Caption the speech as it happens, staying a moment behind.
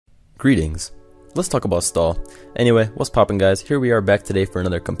Greetings. Let's talk about stall. Anyway, what's poppin' guys? Here we are back today for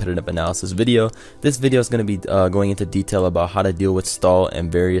another competitive analysis video. This video is going to be going into detail about how to deal with stall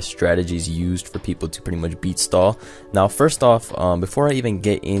and various strategies used for people to pretty much beat stall. Now first off, before I even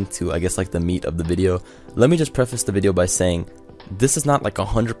get into I guess like the meat of the video, let me just preface the video by saying this is not like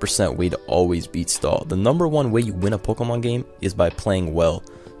 100% way to always beat stall. The number one way you win a Pokemon game is by playing well.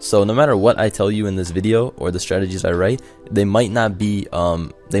 So no matter what I tell you in this video or the strategies I write, they might not be,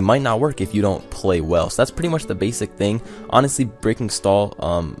 they might not work if you don't play well. So that's pretty much the basic thing. Honestly, breaking stall,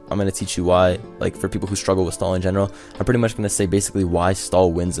 I'm going to teach you why, like for people who struggle with stall in general, I'm pretty much going to say basically why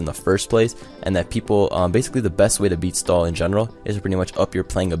stall wins in the first place, and that people, basically the best way to beat stall in general is to pretty much up your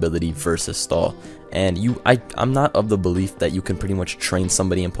playing ability versus stall. And I'm not of the belief that you can pretty much train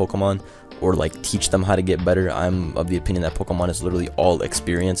somebody in Pokemon or like teach them how to get better. I'm of the opinion that Pokemon is literally all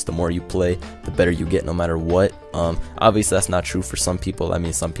experience. The more you play, the better you get no matter what. Obviously that's not true for some people. I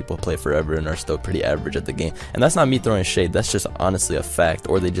mean, some people play forever and are still pretty average at the game, and that's not me throwing shade, that's just honestly a fact,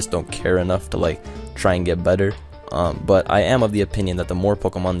 or they just don't care enough to like try and get better. But I am of the opinion that the more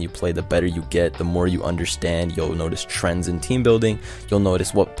Pokemon you play, the better you get, the more you understand. You'll notice trends in team building, you'll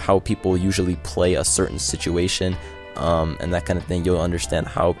notice how people usually play a certain situation, and that kind of thing. You'll understand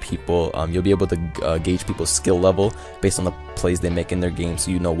how people, you'll be able to gauge people's skill level based on the plays they make in their game,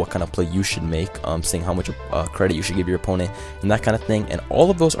 so you know what kind of play you should make, seeing how much credit you should give your opponent, and that kind of thing. And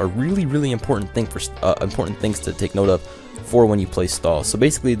all of those are really important things to take note of for when you play stall. So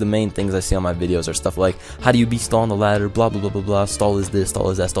basically the main things I see on my videos are stuff like, how do you beat stall on the ladder, blah blah blah blah blah, stall is this, stall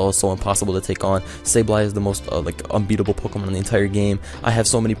is that, stall is so impossible to take on, Sableye is the most like unbeatable Pokemon in the entire game, I have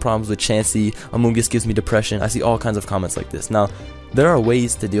so many problems with Chansey, Amoonguss gives me depression. I see all kinds of comments like this. Now there are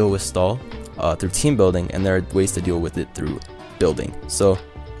ways to deal with stall through team building, and there are ways to deal with it through building. So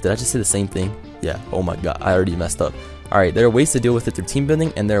did I just say the same thing? Yeah, oh my god, I already messed up. Alright, there are ways to deal with it through team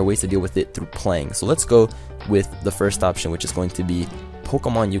building, and there are ways to deal with it through playing. So let's go with the first option, which is going to be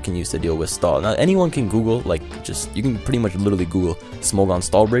Pokemon you can use to deal with stall. Now anyone can Google, like you can pretty much literally Google Smogon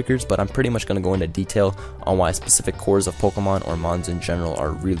stall breakers, but I'm pretty much going to go into detail on why specific cores of Pokemon or Mons in general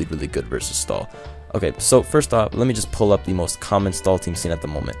are really good versus stall. Okay, so first off, let me just pull up the most common stall team seen at the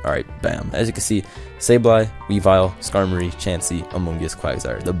moment. Alright, bam. As you can see, Sableye, Weavile, Skarmory, Chansey, Amoonguss,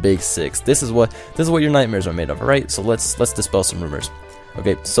 Quagsire, the big six. This is what your nightmares are made of, alright? So let's dispel some rumors.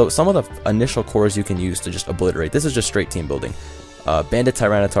 Okay, so some of the initial cores you can use to just obliterate. This is just straight team building. Bandit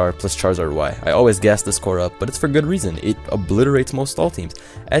Tyranitar plus Charizard Y. I always gas this core up, but it's for good reason. It obliterates most stall teams.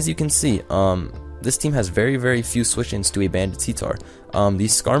 As you can see, this team has very few switch-ins to a Bandit T-Tar. The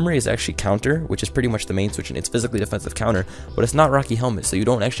Skarmory is actually counter, which is pretty much the main switch-in. It's physically defensive counter, but it's not Rocky Helmet, so you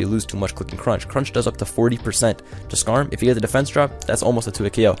don't actually lose too much clicking Crunch. Crunch does up to 40% to Skarm. If you get the defense drop, that's almost a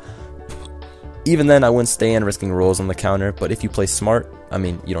 2-hit KO. Even then, I wouldn't stay in risking rolls on the counter, but if you play smart, I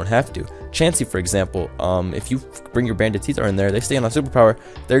mean, you don't have to. Chansey, for example, if you bring your Bandit Teeth in there, they stay on a superpower,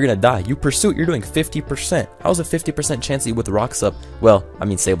 they're gonna die. You Pursuit, you're doing 50%. How's a 50% Chansey with Rocks up? Well, I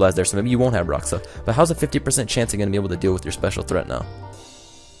mean, Sableye's there, so maybe you won't have Rocks up, but how's a 50% Chansey gonna be able to deal with your special threat now?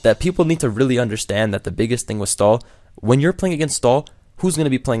 That people need to really understand that the biggest thing with stall, when you're playing against stall, who's going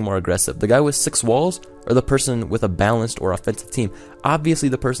to be playing more aggressive? The guy with 6 walls or the person with a balanced or offensive team? Obviously,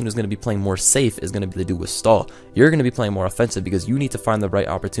 the person who's going to be playing more safe is going to be the dude with stall. You're going to be playing more offensive because you need to find the right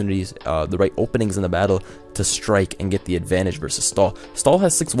opportunities, the right openings in the battle to strike and get the advantage versus stall. Stall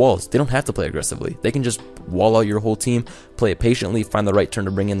has 6 walls. They don't have to play aggressively. They can just wall out your whole team, play it patiently, find the right turn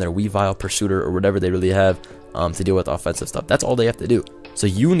to bring in their Weavile, Pursuiter, or whatever they really have to deal with offensive stuff. That's all they have to do. So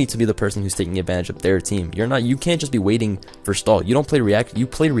you need to be the person who's taking advantage of their team. You can't just be waiting for stall. You don't play you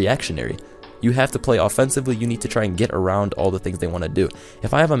play reactionary. You have to play offensively. You need to try and get around all the things they want to do.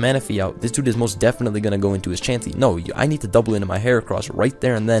 If I have a Manaphy out, this dude is most definitely going to go into his Chansey. No, I need to double into my Heracross right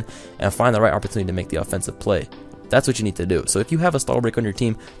there and then and find the right opportunity to make the offensive play. That's what you need to do. So if you have a stall break on your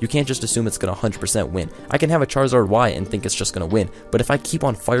team, you can't just assume it's going to 100% win. I can have a Charizard Y and think it's just going to win, but if I keep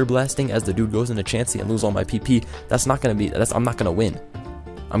on fire blasting as the dude goes into Chansey and lose all my PP, I'm not going to win.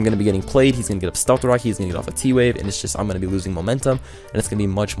 I'm going to be getting played, he's going to get up Stealth Rock, he's going to get off a T-Wave, and it's just, I'm going to be losing momentum, and it's going to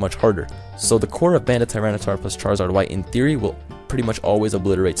be much harder. So the core of Bandit Tyranitar plus Charizard Y, in theory, will pretty much always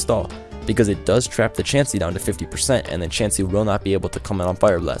obliterate stall, because it does trap the Chansey down to 50%, and then Chansey will not be able to come in on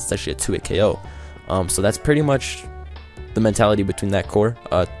Fire Blast. It's actually a 2-hit KO. So that's pretty much the mentality between that core.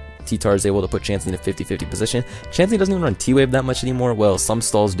 T-Tar is able to put Chansey in a 50-50 position. Chansey doesn't even run T-Wave that much anymore. Well, some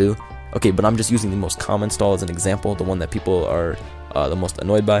stalls do. Okay, but I'm just using the most common stall as an example, the one that people are the most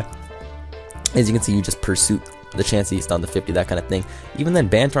annoyed by. As you can see, you just Pursuit the Chansey is down to 50, that kind of thing. Even then,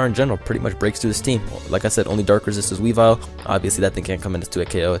 Bantar in general pretty much breaks through this team. Like I said, only Dark Resist is Weavile. Obviously, that thing can't come in as 2-hit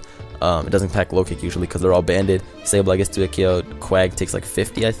KO. It doesn't pack low kick usually because they're all banded. Sableye gets 2-hit KO. Quag takes like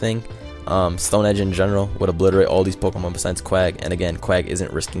 50, I think. Stone Edge in general would obliterate all these Pokemon besides Quag, and again, Quag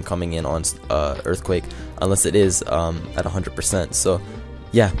isn't risking coming in on Earthquake unless it is at 100%. So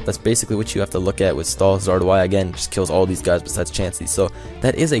yeah, that's basically what you have to look at with Stall. Zardwai again just kills all these guys besides Chansey, so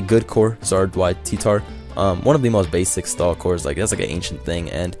that is a good core. Zardwai T-Tar, one of the most basic Stall cores. Like that's like an ancient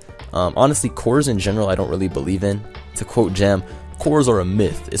thing, and honestly, cores in general I don't really believe in. To quote Jam, cores are a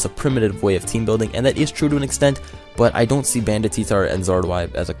myth. It's a primitive way of team building, and that is true to an extent, but I don't see Bandit T-Tar and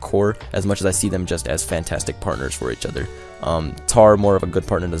Zardwai as a core as much as I see them just as fantastic partners for each other. Tar more of a good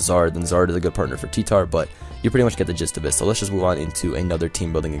partner to Zard than Zard is a good partner for T-Tar, but you pretty much get the gist of it. So let's just move on into another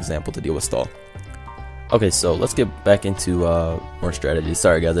team building example to deal with Stall. Okay, so let's get back into more strategies.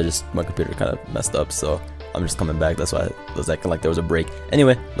 Sorry guys, my computer kind of messed up, so I'm just coming back. That's why I was acting like there was a break.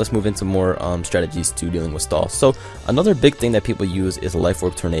 Anyway, let's move into more strategies to dealing with Stall. So another big thing that people use is Life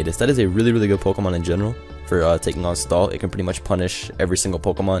Orb Tornadus. That is a really, really good Pokemon in general for taking on Stall. It can pretty much punish every single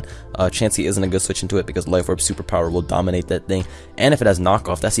Pokemon. Chansey isn't a good switch into it because Life Orb Superpower will dominate that thing. And if it has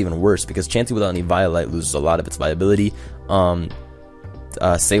knockoff, that's even worse because Chansey without any Violite loses a lot of its viability.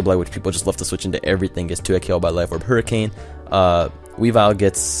 Sableye, which people just love to switch into everything, gets 2-hit KO by Life Orb Hurricane. Weavile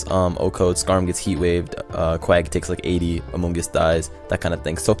gets O-Code, Skarm gets Heat Waved, Quag takes like 80, Amoonguss dies, that kind of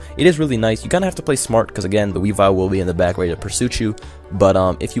thing. So it is really nice. You kind of have to play smart because again, the Weavile will be in the back ready to pursue you. But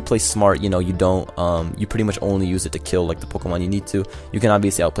if you play smart, you know, you don't, you pretty much only use it to kill like the Pokemon you need to. You can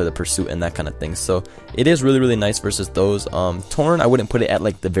obviously outplay the pursuit and that kind of thing. So it is really, really nice versus those. Torn, I wouldn't put it at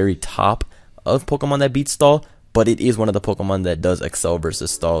like the very top of Pokemon that beat Stall, but it is one of the Pokemon that does excel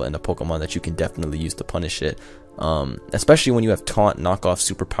versus Stall and a Pokemon that you can definitely use to punish it. Especially when you have Taunt, Knockoff,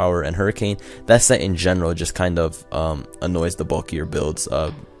 Superpower, and Hurricane. That set in general just kind of annoys the bulkier builds.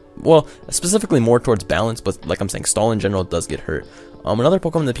 Well, specifically more towards balance, but like I'm saying, Stall in general does get hurt. Another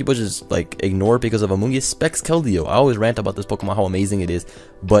Pokemon that people just like ignore because of Amoonguss, Specs Keldeo. I always rant about this Pokemon, how amazing it is,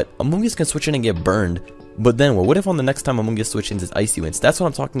 but Amoonguss can switch in and get burned. But then, well, what if on the next time Amoonguss switches is Icy Winds? That's what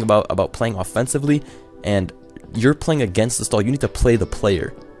I'm talking about playing offensively, and you're playing against the Stall. You need to play the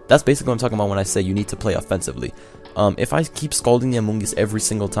player. That's basically what I'm talking about when I say you need to play offensively. If I keep scalding the Amoonguss every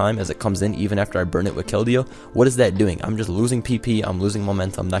single time as it comes in, even after I burn it with Keldeo, what is that doing? I'm just losing PP, I'm losing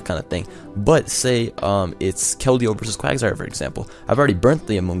momentum, that kind of thing. But say it's Keldeo versus Quagsire, for example. I've already burnt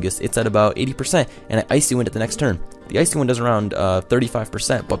the Amoonguss, it's at about 80%, and I Icy Wind at the next turn. The Icy Wind does around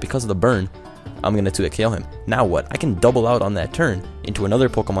 35%, but because of the burn, I'm going to 2-hit KO him. Now what? I can double out on that turn into another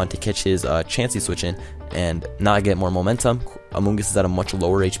Pokemon to catch his Chansey switch in and not get more momentum. Amoonguss is at a much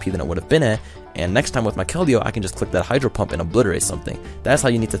lower HP than it would have been at, and next time with my Keldeo, I can just click that Hydro Pump and obliterate something. That's how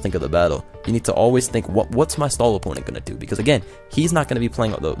you need to think of the battle. You need to always think, what's my Stall opponent going to do? Because again, he's not going to be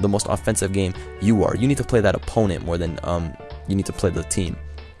playing the most offensive game you are. You need to play that opponent more than you need to play the team.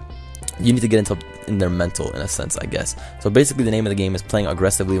 You need to get in their mental, in a sense, I guess. So basically the name of the game is playing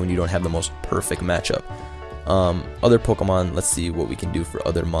aggressively when you don't have the most perfect matchup. Other Pokemon, let's see what we can do for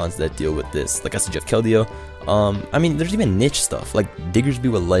other mons that deal with this. Like I said, you have Keldeo. I mean, there's even niche stuff, like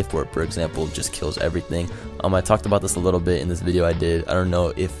Diggersby with Life Orb, for example, just kills everything. I talked about this a little bit in this video I did. I don't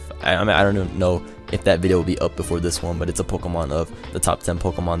know if, I don't know if that video will be up before this one, but it's a Pokemon of the top 10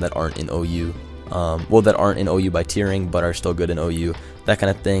 Pokemon that aren't in OU. Well, that aren't in OU by tiering, but are still good in OU, that kind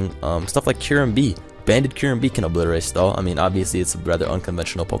of thing. Stuff like Kyurem B. Banded Kyurem B can obliterate Stall. I mean, obviously, it's a rather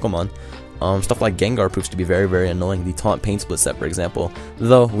unconventional Pokemon. Stuff like Gengar proves to be very, very annoying. The Taunt Pain Split set, for example,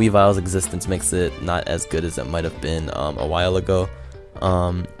 though Weavile's existence makes it not as good as it might have been a while ago.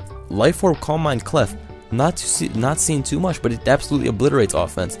 Life Orb Calm Mind Clef. Not seen too much, but it absolutely obliterates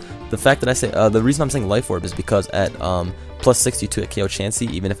offense. The fact that I say, the reason I'm saying Life Orb is because at plus 62 at KO Chansey,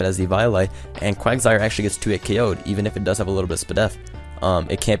 even if it has the Violite, and Quagsire actually gets 2-hit KO'd, even if it does have a little bit of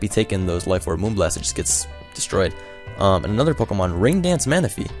Spadef. It can't be taken, those Life Orb Moonblast, it just gets destroyed. And another Pokemon, Rain Dance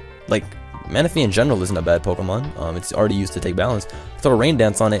Manaphy. Like, Manaphy in general isn't a bad Pokemon, it's already used to take balance. Throw a Rain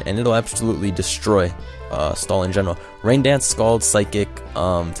Dance on it, and it'll absolutely destroy Stall in general. Rain Dance, Scald, Psychic,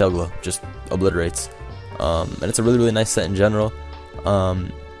 Tail Glow, just obliterates. And it's a really, really nice set in general,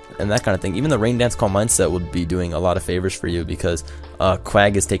 and that kind of thing. Even the Rain Dance Calm Mind set would be doing a lot of favors for you because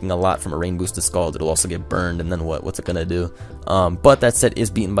Quag is taking a lot from a Rain Boosted Scald. It'll also get burned, and then what's it gonna do? But that set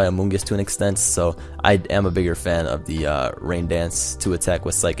is beaten by Amoonguss to an extent, so I am a bigger fan of the Rain Dance 2-attack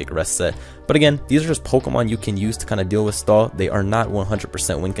with Psychic Rest set. But again, these are just Pokemon you can use to kind of deal with Stall. They are not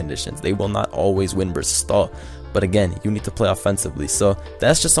 100% win conditions. They will not always win versus Stall. But again, you need to play offensively. So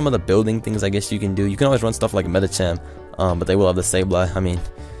that's just some of the building things I guess you can do. You can always run stuff like Medicham, but they will have the Sableye. I mean,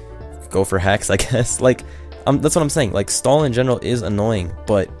 go for hacks, I guess. Like, That's what I'm saying. Like, stall in general is annoying,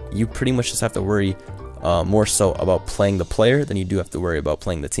 but you pretty much just have to worry more so about playing the player than you do have to worry about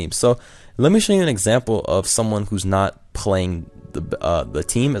playing the team. So let me show you an example of someone who's not playing the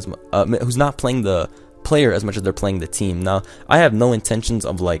team as who's not playing the player as much as they're playing the team. Now, I have no intentions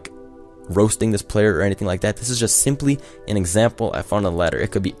of like roasting this player or anything like that. This is just simply an example I found on the ladder.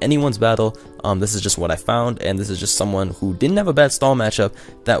 It could be anyone's battle. This is just what I found, and this is just someone who didn't have a bad stall matchup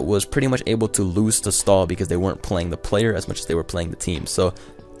that was pretty much able to lose to stall because they weren't playing the player as much as they were playing the team. So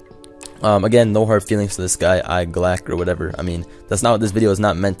again, no hard feelings to this guy, ahhh or whatever. I mean, that's not what this video is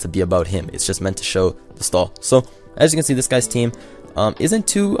not meant to be about him. It's just meant to show the stall. So as you can see, this guy's team isn't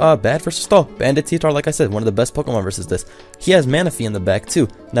too bad versus stall. Bandit T-Tar, like I said, one of the best Pokemon versus this. He has Manaphy in the back too.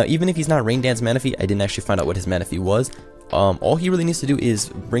 Now, even if he's not Rain Dance Manaphy, I didn't actually find out what his Manaphy was. All he really needs to do is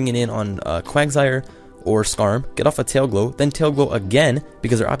bring it in on Quagsire or Skarm, get off a Tail Glow, then Tail Glow again,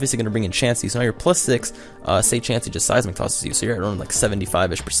 because they're obviously going to bring in Chansey. So now you're +6, say Chansey just Seismic tosses you, so you're at around like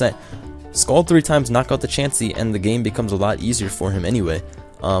 75-ish%. Scald 3 times, knock out the Chansey, and the game becomes a lot easier for him anyway.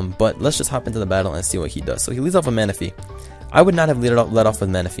 But let's just hop into the battle and see what he does. So he leads off with Manaphy. I would not have let off with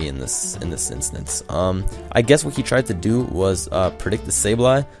Manaphy in this instance. I guess what he tried to do was predict the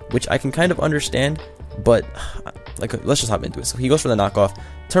Sableye, which I can kind of understand, but like, let's just hop into it. So he goes for the knockoff.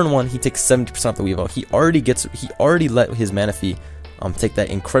 Turn 1, he takes 70% off the Weavile. He already let his Manaphy take that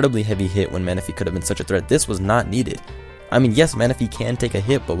incredibly heavy hit when Manaphy could have been such a threat. This was not needed. I mean, yes, Manaphy can take a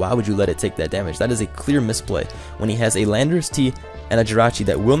hit, but why would you let it take that damage? That is a clear misplay when he has a Landorus T and a Jirachi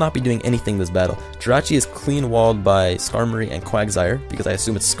that will not be doing anything this battle. Jirachi is clean walled by Skarmory and Quagsire, because I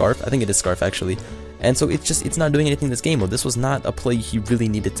assume it's Scarf. I think it is Scarf, actually. And so it's not doing anything this game. Well, this was not a play he really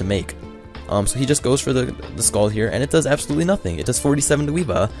needed to make. So he just goes for the Scald here, and it does absolutely nothing. It does 47 to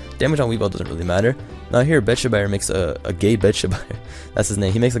Weavile. Damage on Weavile doesn't really matter. Now here, Betshibayer makes a gay Betshibayer. That's his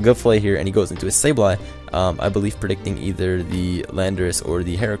name. He makes a good play here, and he goes into his Sableye, I believe predicting either the Landorus or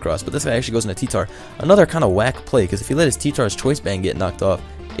the Heracross. But this guy actually goes into T-Tar. Another kind of whack play, because if he let his T-Tar's Choice Band get knocked off,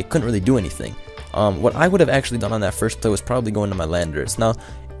 it couldn't really do anything. What I would have actually done on that first play was probably go into my Landorus. Now,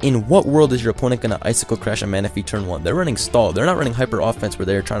 in what world is your opponent going to Icicle Crash a Manaphy turn 1? They're running stall. They're not running hyper offense where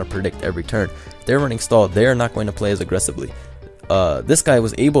they're trying to predict every turn. They're running stall. They're not going to play as aggressively. This guy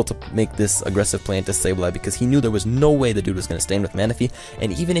was able to make this aggressive play into Sableye because he knew there was no way the dude was going to stand with Manaphy.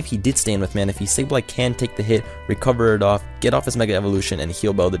 And even if he did stand with Manaphy, Sableye can take the hit, recover it off, get off his Mega Evolution, and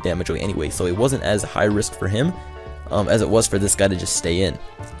heal Bell the damage away anyway. So it wasn't as high risk for him as it was for this guy to just stay in.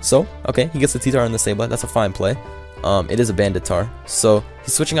 So, okay, he gets the T-Tar on the Sableye. That's a fine play. It is a Bandit Tar, so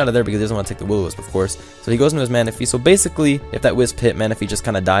he's switching out of there because he doesn't want to take the Will-O-Wisp, of course. So he goes into his Manaphy. So basically, if that Wisp hit, Manaphy just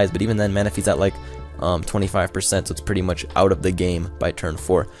kind of dies, but even then, Manaphy's at like 25%, so it's pretty much out of the game by turn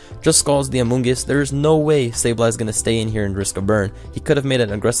 4. Just Scalds the Amoonguss. There's no way Sableye is going to stay in here and risk a burn. He could have made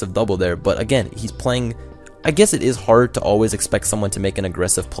an aggressive double there, but again, he's playing... I guess it is hard to always expect someone to make an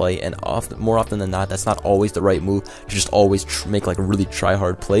aggressive play, and more often than not, that's not always the right move to just always make like really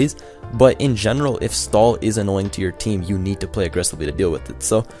try-hard plays. But in general, if stall is annoying to your team, you need to play aggressively to deal with it.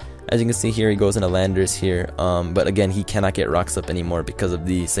 So, as you can see here, he goes into Landorus here, but again, he cannot get rocks up anymore because of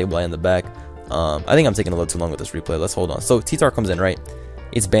the Sableye in the back. I think I'm taking a little too long with this replay. Let's hold on. So, T-Tar comes in, right?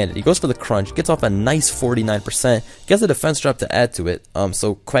 It's Bandit. He goes for the Crunch, gets off a nice 49%, gets a defense drop to add to it,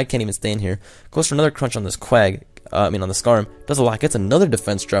 so Quag can't even stay in here. Goes for another Crunch on this Quag, on the Skarm, does a lot, gets another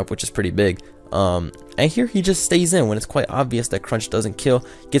defense drop, which is pretty big. And here he just stays in when it's quite obvious that Crunch doesn't kill,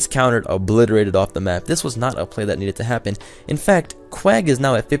 gets countered, obliterated off the map. This was not a play that needed to happen. In fact, Quag is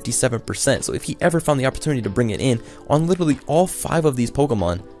now at 57%, so if he ever found the opportunity to bring it in on literally all 5 of these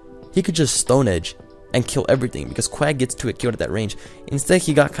Pokemon, he could just Stone Edge and kill everything because Quag gets to it killed at that range. Instead,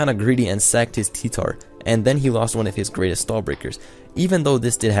 he got kind of greedy and sacked his T-Tar, and then he lost one of his greatest stall breakers. Even though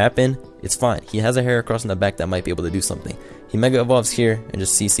this did happen, it's fine. He has a Heracross in the back that might be able to do something. He Mega Evolves here and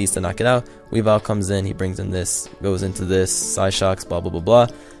just CCs to knock it out. Weavile comes in, he brings in this, goes into this, Psyshocks, blah blah blah blah.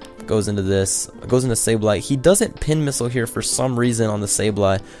 Goes into this, goes into Sableye. He doesn't pin missile here for some reason on the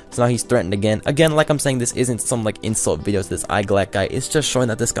Sableye, so now he's threatened again. Again, like I'm saying, this isn't some like insult video to this ahhh guy. It's just showing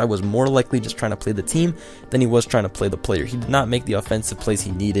that this guy was more likely just trying to play the team than he was trying to play the player. He did not make the offensive plays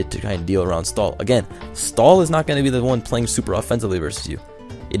he needed to kind of deal around stall. Again, stall is not going to be the one playing super offensively versus you.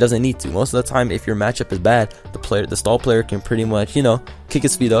 It doesn't need to. Most of the time, if your matchup is bad, the stall player can pretty much, you know, kick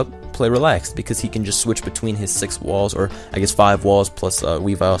his feet up, play relaxed, because he can just switch between his 6 walls, or I guess 5 walls plus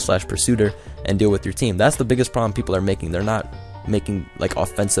Weavile / Pursuiter, and deal with your team. That's the biggest problem people are making. They're not making like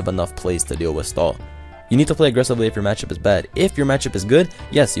offensive enough plays to deal with stall. You need to play aggressively if your matchup is bad. If your matchup is good,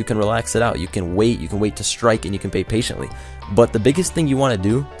 yes, you can relax it out. You can wait to strike, and you can pay patiently. But the biggest thing you want to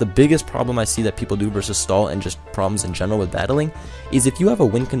do, the biggest problem I see that people do versus stall and just problems in general with battling, is if you have a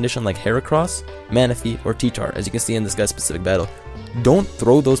win condition like Heracross, Manaphy, or T-Tar, as you can see in this guy's specific battle, don't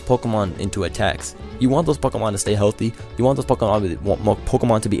throw those Pokemon into attacks. You want those Pokemon to stay healthy. You want those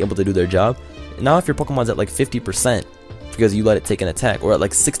Pokemon to be able to do their job. Now if your Pokemon's at like 50%, because you let it take an attack, or at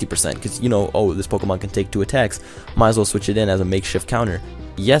like 60% because you know, oh, this Pokemon can take 2 attacks, might as well switch it in as a makeshift counter.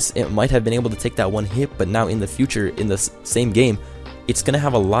 Yes, it might have been able to take that 1 hit, but now in the future, in the same game, it's going to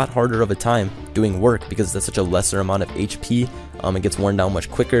have a lot harder of a time doing work because it's such a lesser amount of HP. It gets worn down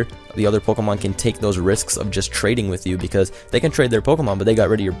much quicker. The other Pokemon can take those risks of just trading with you because they can trade their Pokemon, but they got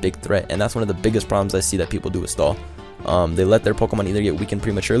rid of your big threat, and that's one of the biggest problems I see that people do with stall. They let their Pokemon either get weakened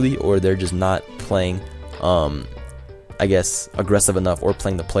prematurely, or they're just not playing I guess, aggressive enough or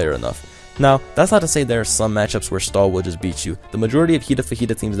playing the player enough. Now, that's not to say there are some matchups where stall will just beat you. The majority of Hita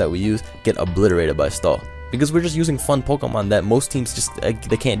Fajita teams that we use get obliterated by stall, because we're just using fun Pokemon that most teams just,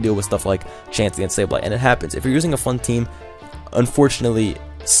 they can't deal with stuff like Chansey and Sableye, and it happens. If you're using a fun team, unfortunately,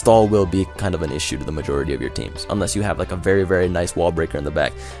 stall will be kind of an issue to the majority of your teams, unless you have like a very, very nice wall breaker in the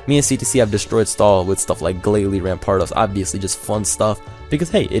back. Me and CTC have destroyed stall with stuff like Glalie, Rampardos, obviously just fun stuff, because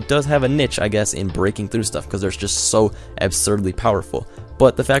hey, it does have a niche, I guess, in breaking through stuff, because they're just so absurdly powerful.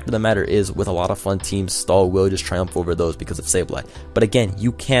 But the fact of the matter is, with a lot of fun teams, stall will just triumph over those because of Sableye. But again,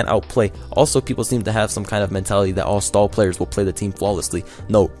 you can't outplay. Also, people seem to have some kind of mentality that all stall players will play the team flawlessly.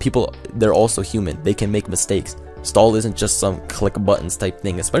 No, people, they're also human. They can make mistakes. Stall isn't just some click buttons type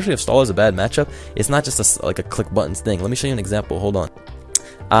thing, especially if stall is a bad matchup. It's not just like a click buttons thing. Let me show you an example. Hold on.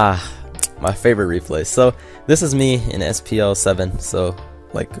 My favorite replay. So this is me in SPL 7, so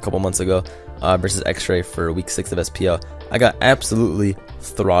like a couple months ago, versus X-Ray for week 6 of SPL. I got absolutely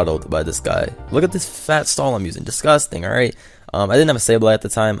throttled by this guy. Look at this fat stall I'm using. Disgusting, alright? I didn't have a Sableye at the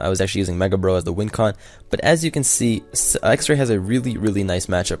time. I was actually using Mega Bro as the win con. But as you can see, X-Ray has a really, really nice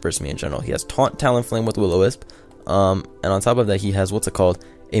matchup versus me in general. He has Taunt, Talonflame with Will-O-Wisp. And on top of that, he has, what's it called?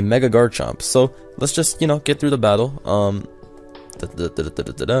 A Mega Garchomp. So let's just, you know, get through the battle.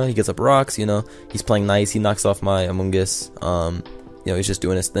 He gets up rocks, you know. He's playing nice. He knocks off my Amoonguss. You know, he's just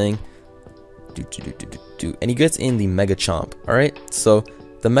doing his thing. And he gets in the Mega Chomp. Alright, so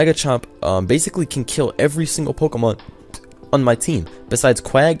the Mega Chomp basically can kill every single Pokemon on my team, besides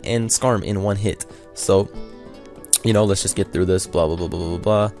Quag and Skarm in 1 hit. So, you know, let's just get through this. Blah, blah, blah, blah, blah,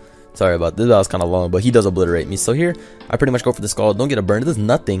 blah. Sorry about this. That was kind of long, but he does obliterate me. So here, I pretty much go for the Scald. Don't get a burn. It does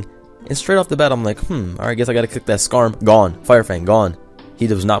nothing. And straight off the bat, I'm like, alright, guess I gotta kick that Skarm. Gone. Fire Fang, gone. He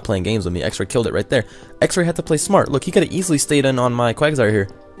was not playing games with me. X-Ray killed it right there. X-Ray had to play smart. Look, he could have easily stayed in on my Quagsire here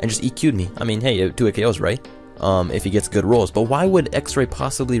and just EQ'd me. I mean, hey, 2 KOs, right? If he gets good rolls. But why would X-Ray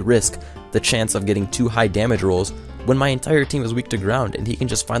possibly risk the chance of getting 2 high damage rolls when my entire team is weak to ground and he can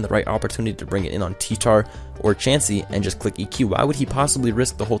just find the right opportunity to bring it in on T-Tar or Chansey and just click EQ? Why would he possibly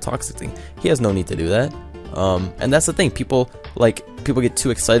risk the whole toxic thing? He has no need to do that. And that's the thing, people get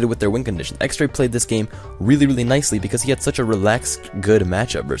too excited with their win condition. X-Ray played this game really, really nicely because he had such a relaxed, good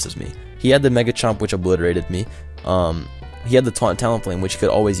matchup versus me. He had the Mega Chomp, which obliterated me. He had the Taunt Talonflame, which he could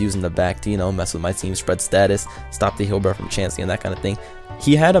always use in the back to, you know, mess with my team, spread status, stop the heal bar from Chansey and that kind of thing.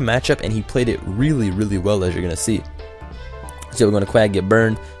 He had a matchup and he played it really, really well, as you're gonna see. So we're gonna Quag, get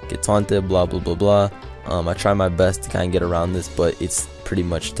burned, get taunted, blah, blah, blah, blah. I try my best to kind of get around this, but it's pretty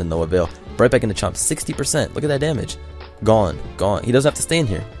much to no avail. Right back into Chomp, 60%. Look at that damage. Gone, gone. He doesn't have to stay in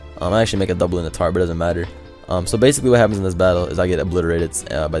here. I actually make a double in the tar, but it doesn't matter. So basically what happens in this battle is I get obliterated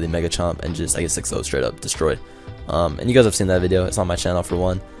by the Mega Chomp and just I get 6-0 straight up destroyed. And you guys have seen that video. It's on my channel for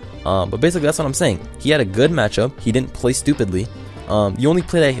one. But basically that's what I'm saying. He had a good matchup. He didn't play stupidly. The only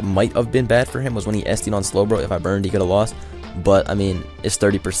play that might have been bad for him was when he SD'd on Slowbro. If I burned, he could have lost. But I mean, it's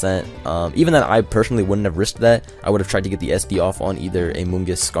 30%. Even that, I personally wouldn't have risked that. I would have tried to get the SD off on either a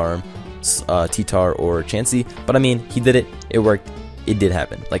Amoonguss, Skarm, T-Tar, or Chansey. But I mean, he did it. It worked. It did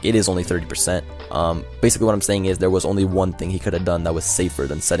happen. Like, it is only 30%. Basically what I'm saying is there was only one thing he could have done that was safer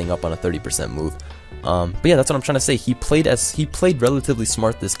than setting up on a 30% move. But yeah, that's what I'm trying to say. He played relatively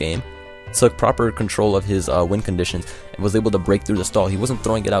smart this game, took proper control of his win conditions, and was able to break through the stall. He wasn't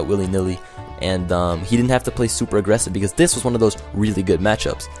throwing it out willy-nilly, and he didn't have to play super aggressive because this was one of those really good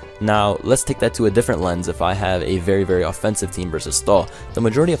matchups. Now, let's take that to a different lens. If I have a very, very offensive team versus stall, the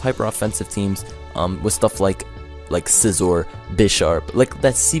majority of hyper-offensive teams with stuff like like Scizor, Bisharp, like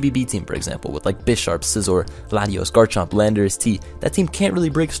that CBB team for example, with like Bisharp, Scizor, Latios, Garchomp, Landorus, T. That team can't really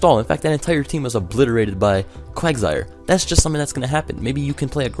break stall. In fact, that entire team was obliterated by Quagsire. That's just something that's going to happen. Maybe you can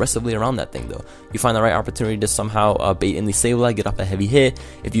play aggressively around that thing though. You find the right opportunity to somehow bait in the Sableye, get off a heavy hit.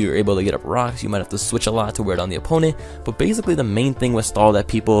 If you're able to get up rocks, you might have to switch a lot to wear it on the opponent. But basically the main thing with stall that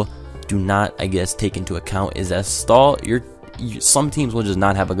people do not, I guess, take into account is that stall, some teams will just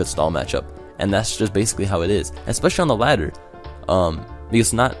not have a good stall matchup. And that's just basically how it is, especially on the ladder.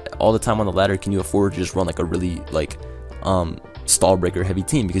 Because not all the time on the ladder can you afford to just run like a really like stall breaker heavy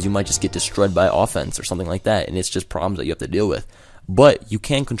team, because you might just get destroyed by offense or something like that, and it's just problems that you have to deal with. But you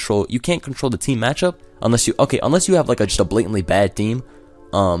can't control the team matchup unless you have like just a blatantly bad team.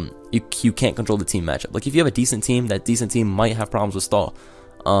 You can't control the team matchup. Like if you have a decent team, that decent team might have problems with stall.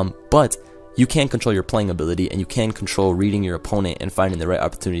 But you can control your playing ability, and you can control reading your opponent and finding the right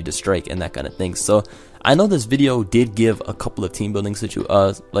opportunity to strike and that kind of thing. So I know this video did give a couple of team building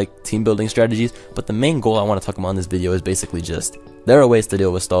strategies, but the main goal I want to talk about in this video is basically just there are ways to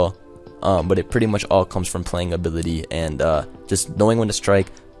deal with stall, but it pretty much all comes from playing ability and just knowing when to strike,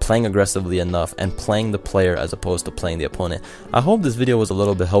 playing aggressively enough, and playing the player as opposed to playing the opponent. I hope this video was a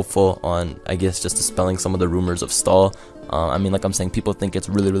little bit helpful on, I guess, just dispelling some of the rumors of stall. I mean, like I'm saying, people think it's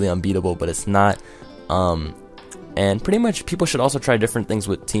really unbeatable, but it's not. And pretty much people should also try different things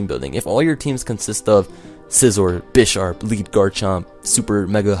with team building. If all your teams consist of Scizor, Bisharp, Lead Garchomp, Super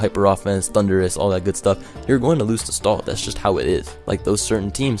Mega Hyper Offense, Thundurus, all that good stuff, you're going to lose to stall. That's just how it is. Like those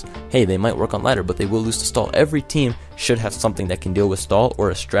certain teams, hey, they might work on ladder, but they will lose to stall. Every team should have something that can deal with stall,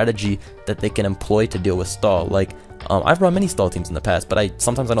 or a strategy that they can employ to deal with stall. Like I've run many stall teams in the past, but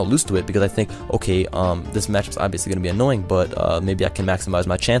sometimes I don't lose to it because I think, okay, this matchup's obviously going to be annoying, but maybe I can maximize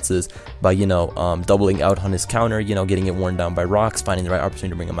my chances by, doubling out on his counter, getting it worn down by rocks, finding the right opportunity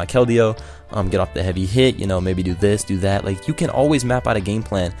to bring in my Keldeo, get off the heavy hit, maybe do this, do that. Like, you can always map out a game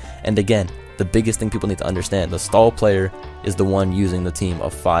plan. And again, the biggest thing people need to understand, the stall player is the one using the team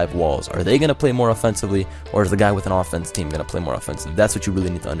of 5 walls. Are they going to play more offensively, or is the guy with an offense team going to play more offensive? That's what you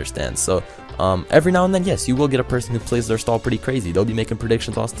really need to understand. So every now and then, yes, you will get a person who plays their stall pretty crazy. They'll be making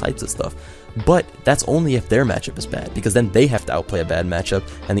predictions, all types of stuff. But that's only if their matchup is bad, because then they have to outplay a bad matchup,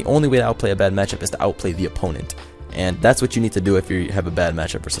 and the only way to outplay a bad matchup is to outplay the opponent. And that's what you need to do if you have a bad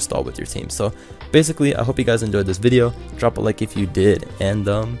matchup versus stall with your team. So basically, I hope you guys enjoyed this video. Drop a like if you did, and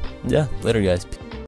yeah, later guys.